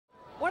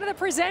One of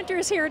the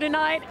presenters here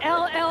tonight,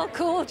 LL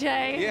Cool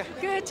J. Yeah.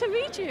 Good to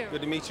meet you.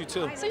 Good to meet you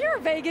too. So you're a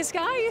Vegas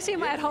guy. You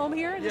seem at home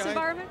here in this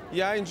environment?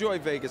 I enjoy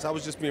Vegas. I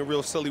was just being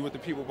real silly with the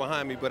people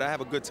behind me, but I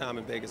have a good time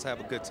in Vegas. I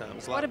have a good time.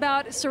 What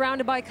about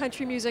surrounded by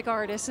country music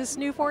artists? Is this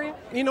new for you?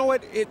 You know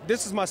what?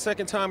 This is my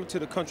second time to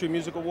the Country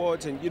Music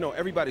Awards, and you know,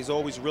 everybody's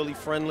always really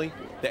friendly.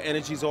 The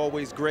energy's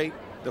always great.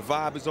 The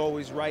vibe is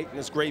always right, and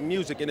it's great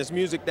music, and it's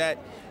music that,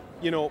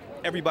 you know,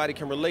 everybody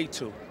can relate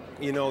to.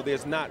 You know,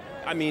 there's not,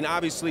 I mean,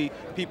 obviously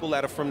people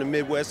that are from the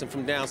Midwest and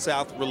from down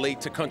south relate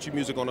to country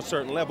music on a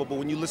certain level, but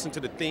when you listen to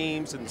the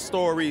themes and the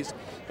stories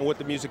and what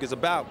the music is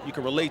about, you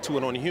can relate to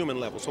it on a human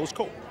level, so it's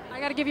cool.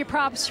 I got to give you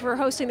props for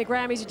hosting the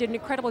Grammys. You did an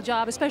incredible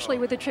job, especially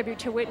with the tribute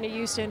to Whitney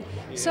Houston.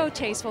 Yeah. So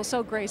tasteful,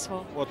 so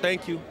graceful. Well,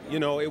 thank you. You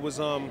know, it was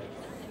a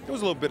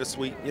little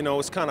bittersweet. You know,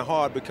 it's kind of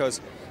hard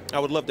because I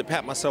would love to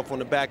pat myself on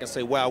the back and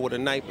say, wow, what a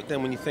night, but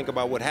then when you think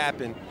about what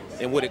happened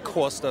and what it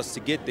cost us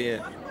to get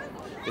there,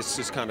 it's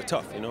just kind of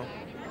tough, you know?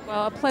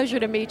 Well, a pleasure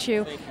to meet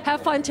you.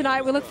 Have fun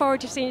tonight. We look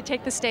forward to seeing you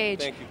take the stage.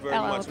 Thank you very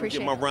much. Appreciate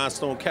Get my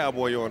rhinestone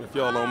cowboy on if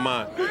y'all don't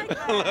mind.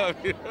 I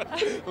love you.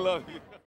 Love you.